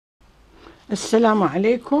السلام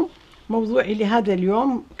عليكم. موضوعي لهذا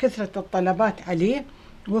اليوم كثرة الطلبات عليه،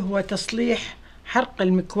 وهو تصليح حرق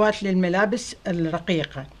المكواة للملابس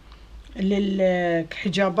الرقيقة،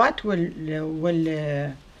 للحجابات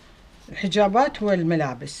والحجابات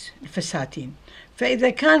والملابس الفساتين. فإذا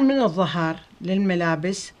كان من الظهر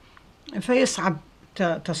للملابس فيصعب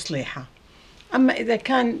تصليحها، أما إذا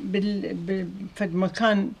كان في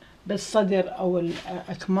مكان بالصدر أو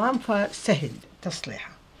الأكمام فسهل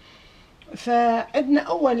تصليحها. فعندنا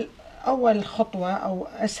أول خطوة أو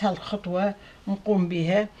أسهل خطوة نقوم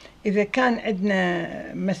بها، إذا كان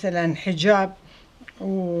عندنا مثلا حجاب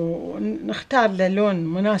ونختار له لون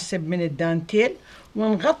مناسب من الدانتيل،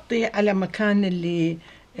 ونغطي على مكان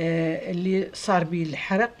اللي صار به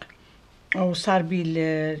الحرق أو صار به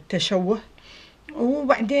التشوه،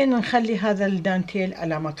 وبعدين نخلي هذا الدانتيل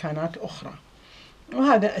على مكانات أخرى،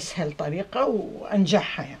 وهذا أسهل طريقة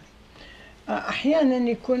وأنجحها. يعني أحيانا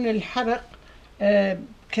يكون الحرق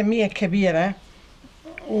كمية كبيرة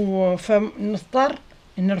فنضطر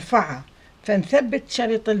نرفعها، فنثبت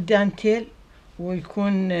شريط الدانتيل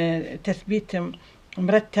ويكون تثبيت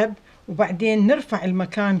مرتب، وبعدين نرفع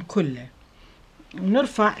المكان كله،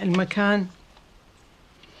 ونرفع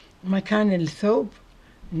مكان الثوب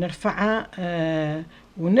نرفعه،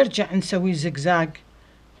 ونرجع نسوي زقزاق،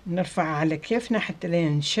 نرفعه على كيفنا حتى لا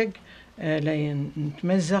ينشق، لا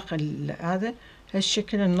يتمزق هذا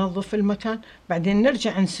هالشكل. ننظف المكان، بعدين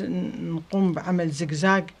نرجع نقوم بعمل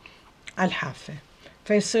زقزاق على الحافة،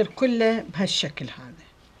 فيصير كله بهالشكل هذا،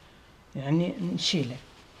 يعني نشيله.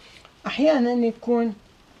 أحيانا يكون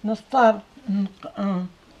نضطر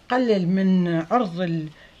نقلل من عرض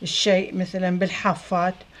الشيء، مثلا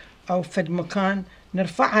بالحافات أو فد مكان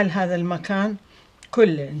نرفعها لهذا المكان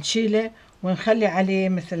كله، نشيله ونخلي عليه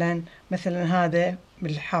مثلا هذا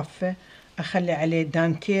بالحافة أخلي عليه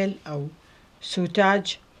دانتيل أو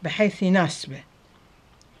سوتاج بحيث يناسبه،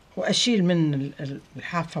 وأشيل من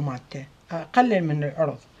الحافة مالته، أقلل من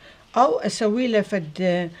العرض، أو أسوي له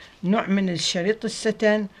فد نوع من الشريط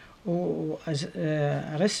الستن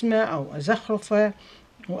ورسمه أو أزخرفه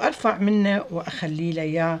وأرفع منه وأخلي له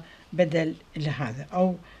إياه بدل لهذا،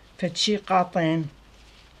 أو فد شي قاطين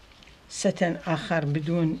ستن آخر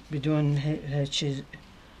بدون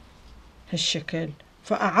هالشكل،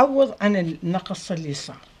 فأعوض عن النقص اللي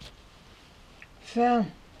صار. فهذا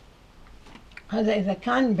إذا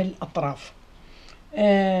كان بالأطراف.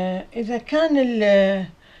 إذا كان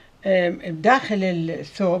داخل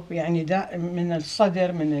الثوب، يعني من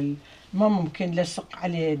الصدر ما ممكن لصق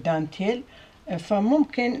عليه دانتيل،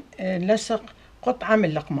 فممكن لصق قطعة من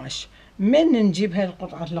القماش. من نجيبها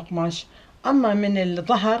القطعة القماش؟ أما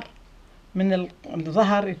من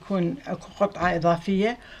الظهر يكون أكو قطعة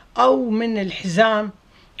إضافية، أو من الحزام،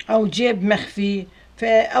 أو جيب مخفي،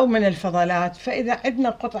 أو من الفضلات. فإذا عندنا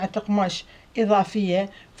قطعة قماش إضافية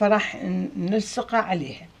فراح نلصقها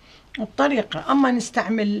عليها الطريقة. أما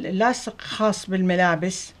نستعمل لاصق خاص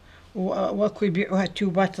بالملابس، وأكو يبيعوها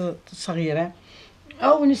تيوبات صغيرة،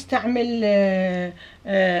 أو نستعمل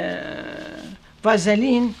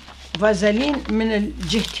فازلين من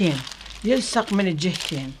الجهتين، يلصق من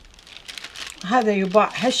الجهتين. هذا يباع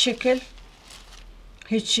هالشكل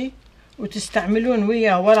هيجي، وتستعملون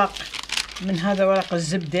ويا ورق من هذا ورق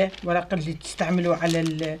الزبدة، ورق اللي تستعملوه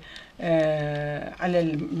على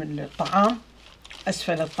الطعام،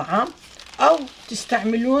 أسفل الطعام، أو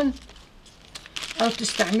تستعملون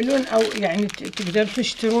أو يعني تقدر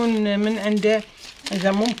تشترون من عنده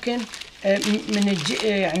إذا ممكن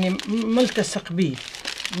يعني ملتصق به.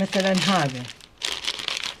 مثلا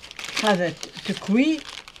هذا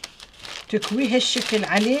تكويه هالشكل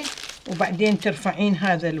عليه، وبعدين ترفعين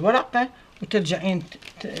هذا الورقة وترجعين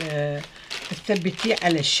تثبتيه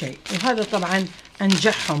على الشيء. وهذا طبعا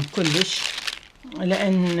أنجحهم كلش،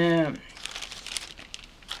 لأن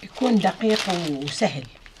يكون دقيق وسهل.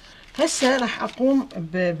 هسه راح أقوم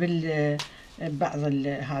ببعض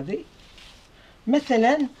هذه.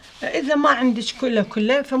 مثلا إذا ما عندك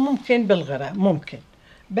كله فممكن بالغرة،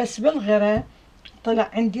 بس بالغرة طلع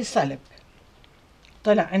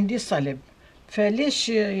عندي صلب، فليش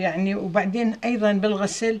يعني؟ وبعدين أيضا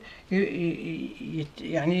بالغسل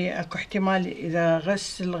يعني أكو احتمال إذا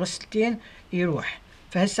غسلتين يروح.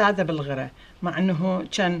 فهسه هذا بالغرة، مع أنه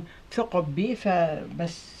كان ثقب بي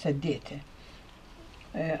فبس سديته.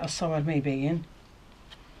 الصور ما يبين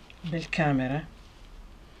بالكاميرا.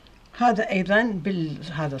 هذا أيضا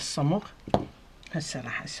هذا الصمغ. هسه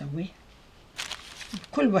راح أسوي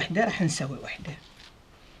كل وحدة، راح نسوي وحدة.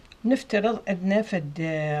 نفترض عندنا فد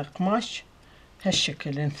قماش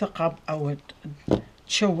هالشكل انثقب أو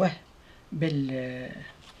تشوه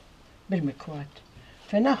بالمكواة،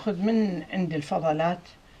 فناخذ من عند الفضلات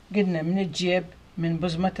قلنا من الجيب، من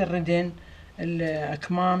بزمة الردن،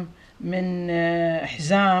 الأكمام، من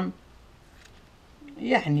حزام.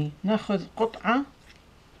 يعني ناخذ قطعة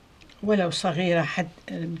ولو صغيرة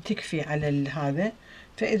حتى تكفي على هذا.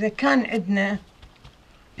 فإذا كان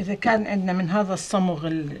عندنا من هذا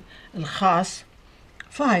الصمغ الخاص،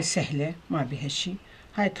 فهاي سهلة ما بها شي.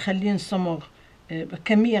 هاي تخلين صمغ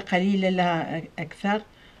بكمية قليلة لا أكثر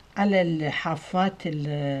على الحافات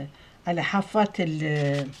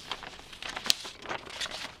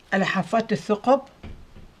على حافات الثقب،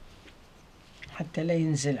 حتى لا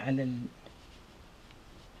ينزل على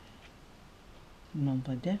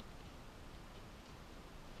المنضدة.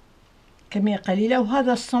 كمية قليلة،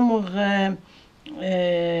 وهذا الصمغ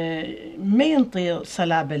ما ينطي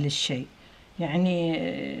صلابة للشيء،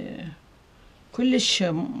 يعني كلش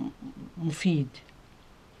مفيد.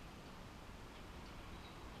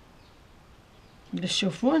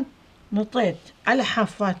 تشوفون نطيت على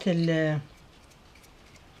حافات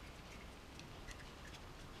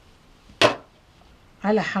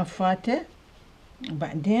على حافاته،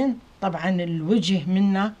 وبعدين طبعا الوجه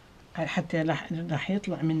منه حتى راح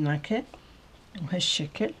يطلع منك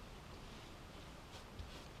بهالشكل.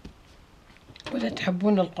 وإذا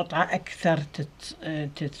تحبون القطعة أكثر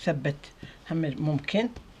تتثبت هم ممكن.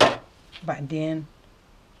 بعدين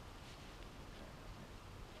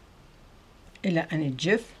إلى أن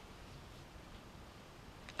تجف.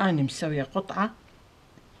 أنا مسوية قطعة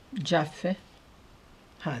جافة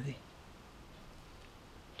هذه،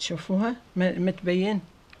 تشوفوها ما تبين.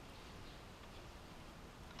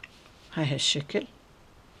 هاي هالشكل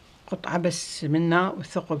قطعة بس منها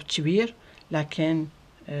وثقب كبير، لكن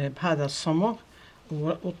بهذا الصمغ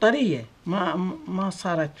وطرية، ما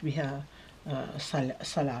صارت بها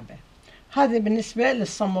صلابة. هذا بالنسبة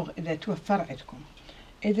للصمغ إذا توفر عندكم.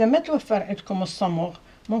 إذا ما توفر عندكم الصمغ،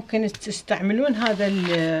 ممكن تستعملون هذا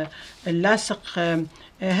اللاصق.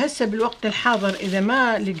 هسه بالوقت الحاضر إذا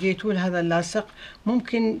ما لقيتوا هذا اللاصق،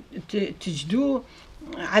 ممكن تجدوه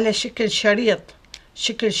على شكل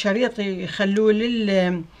شريط، يخلوه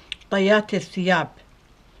للطيات الثياب،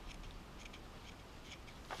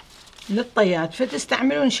 للطيات.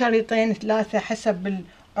 فتستعملون شريطين 3 حسب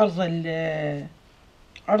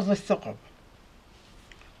عرض الثقب.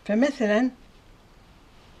 فمثلا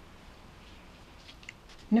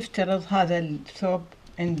نفترض هذا الثوب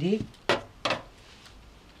عندي،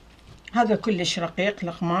 هذا كلش رقيق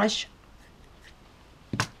القماش.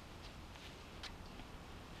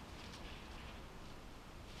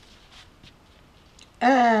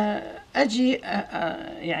 أجي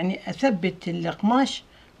يعني أثبت القماش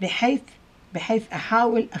بحيث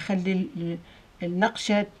أحاول أخلي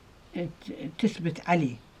النقشة تثبت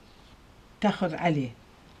عليه، تاخذ عليه.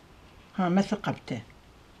 ما ثقبته.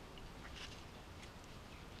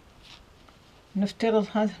 نفترض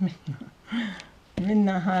هذا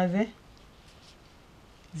منا هذا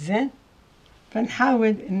زين.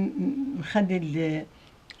 فنحاول نخلي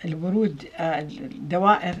الورود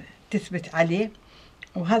الدوائر تثبت عليه.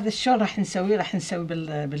 وهذا شلون راح نسوي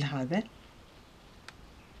بالهذا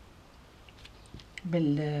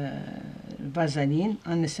بالفازلين.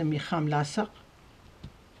 انا نسميه خام لاصق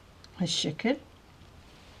هالشكل.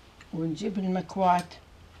 ونجيب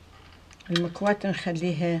المكواة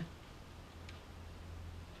نخليها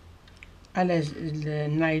على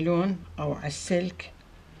النايلون او على السلك.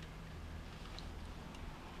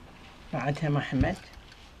 بعدها ما حمد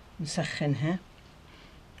نسخنها.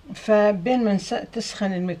 فبين ما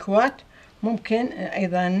تسخن المكواة، ممكن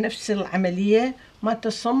ايضا نفس العملية ما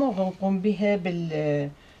الصمغ نقوم بها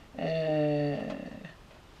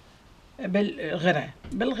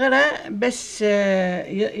بالغرة بس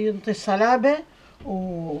ينطي صلابة،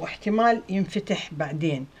 واحتمال ينفتح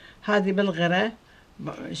بعدين. هذه بالغرة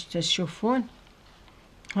تشوفون،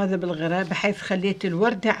 هذا بالغرة بحيث خليت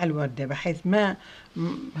الوردة على الوردة، بحيث ما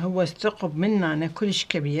هو الثقب مننا كلش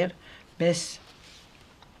كبير، بس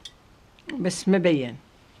مبين.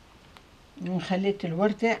 وخليت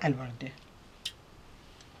الوردة على الوردة.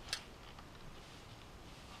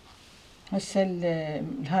 هسه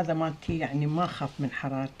هذا مالتي يعني ما خاف من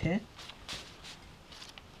حرارته.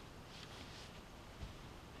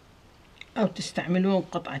 او تستعملون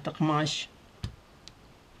قطعة قماش.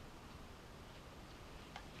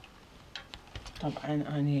 طبعا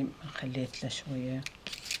اني خليت له شوية.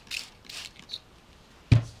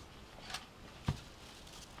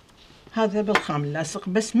 هذا بالخام اللاصق،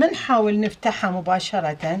 بس ما نحاول نفتحها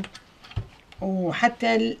مباشرة،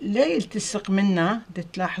 وحتى لا يلتصق منا.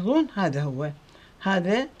 تلاحظون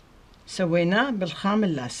هذا سويناه بالخام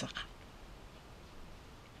اللاصق.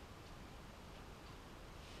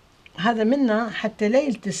 هذا منا حتى لا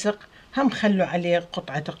يلتصق هم خلوا عليه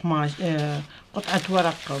قطعة قماش، قطعة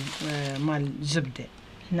ورق مال زبدة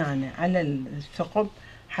هنا على الثقب،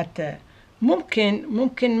 حتى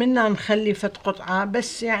ممكن منا نخلي فت قطعة،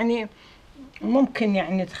 بس يعني ممكن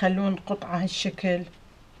يعني تخلون قطعة هالشكل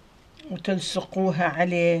وتلصقوها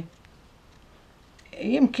عليه،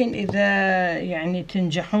 يمكن إذا يعني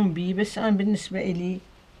تنجحون بيه. بس أنا بالنسبة إلي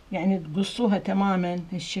يعني تقصوها تماما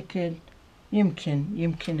هالشكل،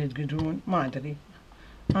 يمكن تقدرون، ما أدري.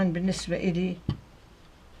 أنا بالنسبة إلي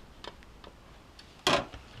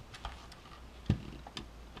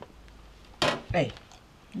أي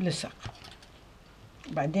لصق،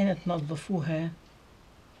 بعدين تنظفوها.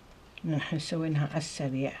 نحن سويناها على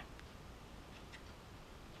السريع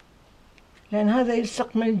لأن هذا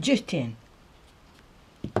يلصق من الجهتين،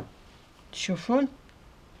 تشوفون.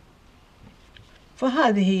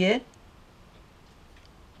 فهذه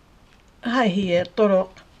هي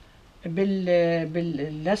الطرق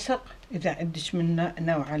باللصق. إذا عندك من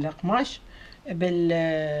نوع القماش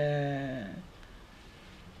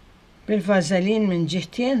بالفازلين من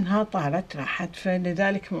جهتين، ها طارت راحت،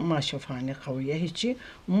 فلذلك ما أشوفها يعني قوية هيجي.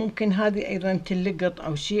 وممكن هذه أيضا تلقط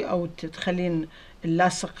أو شيء، أو تخلين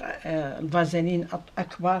اللاصق الفازلين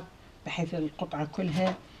أكبر بحيث القطعة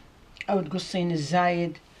كلها، أو تقصين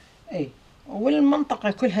الزايد. أي،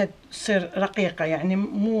 والمنطقة كلها تصير رقيقة، يعني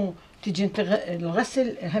مو تجي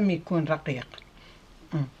الغسل هم يكون رقيق.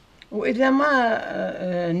 وإذا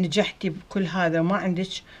ما نجحتي بكل هذا وما عندك،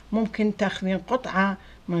 ممكن تاخذين قطعة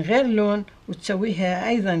من غير لون وتسويها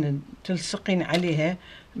أيضا، تلصقين عليها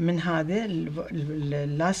من هذا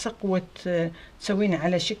اللاصق وتسوين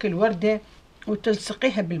على شكل وردة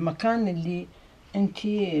وتلصقيها بالمكان اللي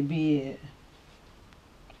انتي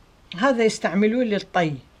هذا يستعملوه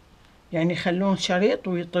للطي، يعني يخلون شريط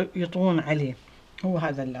ويطوون عليه. هو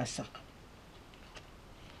هذا اللاصق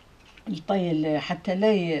الطي حتى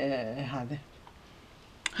لا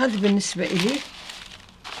هذا بالنسبة إلي.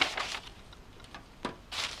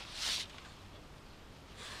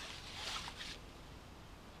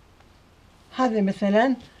 هذا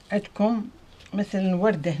مثلا عندكم مثلا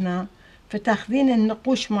وردة هنا، فتاخذين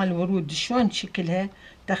النقوش مال الورود شلون شكلها،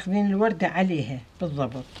 تاخذين الوردة عليها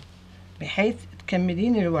بالضبط بحيث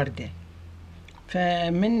تكملين الوردة.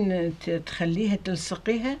 فمن تخليها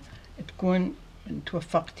تلصقيها تكون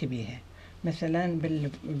توفقتي بيها. مثلا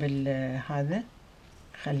هذا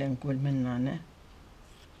خلينا نقول من هنا،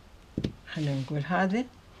 خلينا نقول هذا،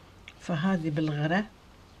 فهذه بالغرة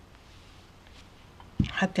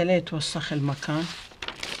حتى لا يتوسخ المكان.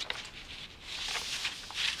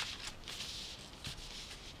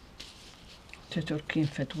 تتركين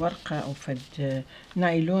فد ورقة أو فد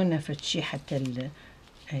نايلونة فد شي حتى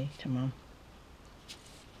أي تمام.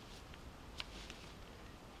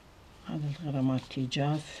 هذا الغرة مالتي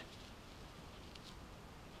جاف.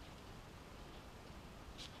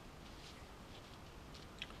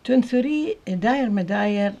 تنثري داير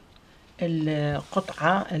مداير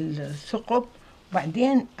القطعة الثقب،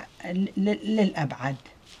 وبعدين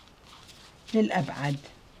للأبعد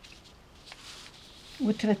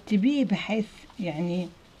وترتبيه بحيث يعني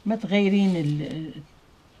ما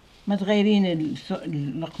تغيرين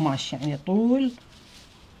القماش، يعني طول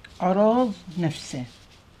عرض نفسه.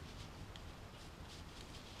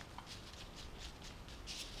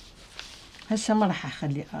 هسه ما راح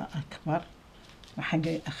اخلي اكبر، راح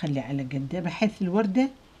اخلي على قده بحيث الوردة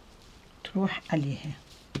تروح عليها.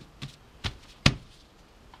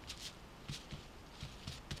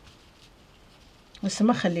 بس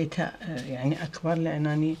ما خليتها يعني اكبر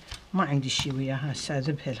لانني ما عندي شي وياها هسه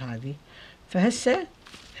اذبها هذه. فهسه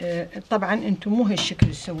طبعا انتم مو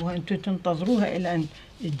هالشكل تسووها، انتم تنتظروها الى ان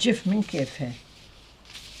تجف من كيفها.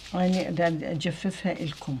 انا اجففها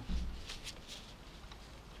لكم.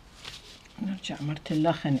 نرجع مرة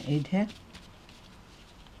الله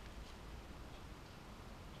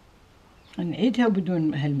نعيدها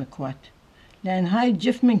بدون هالمكواة، لأن هاي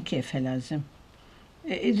تجف من كيفها لازم.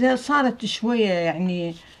 إذا صارت شوية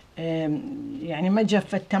يعني ما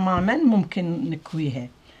جفت تماما ممكن نكويها،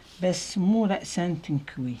 بس مو رأسا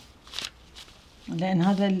تنكوي، لأن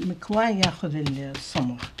هذا المكواة ياخذ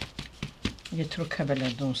الصمغ، يتركها بلا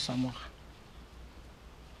دون صمغ.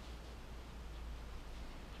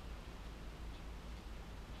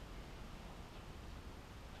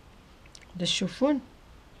 تشوفون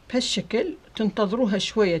بهالشكل، تنتظروها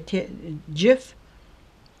شوية تجف،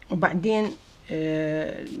 وبعدين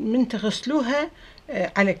من تغسلوها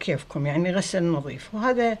على كيفكم، يعني غسل نظيف.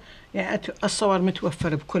 وهذا يعني أتصور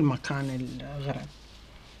متوفر بكل مكان الغرب.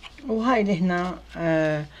 وهاي لهنا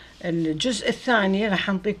الجزء الثاني راح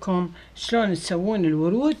نعطيكم شلون تسوون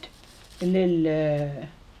الورود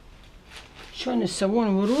شلون تسوون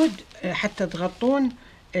ورود حتى تغطون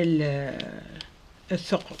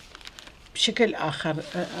الثقب بشكل آخر.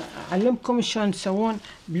 أعلمكم شلون تسوون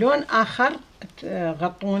بلون آخر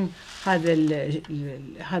تغطون هذه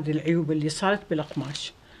العيوب اللي صارت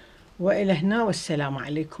بالقماش. وإلى هنا، والسلام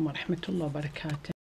عليكم ورحمة الله وبركاته.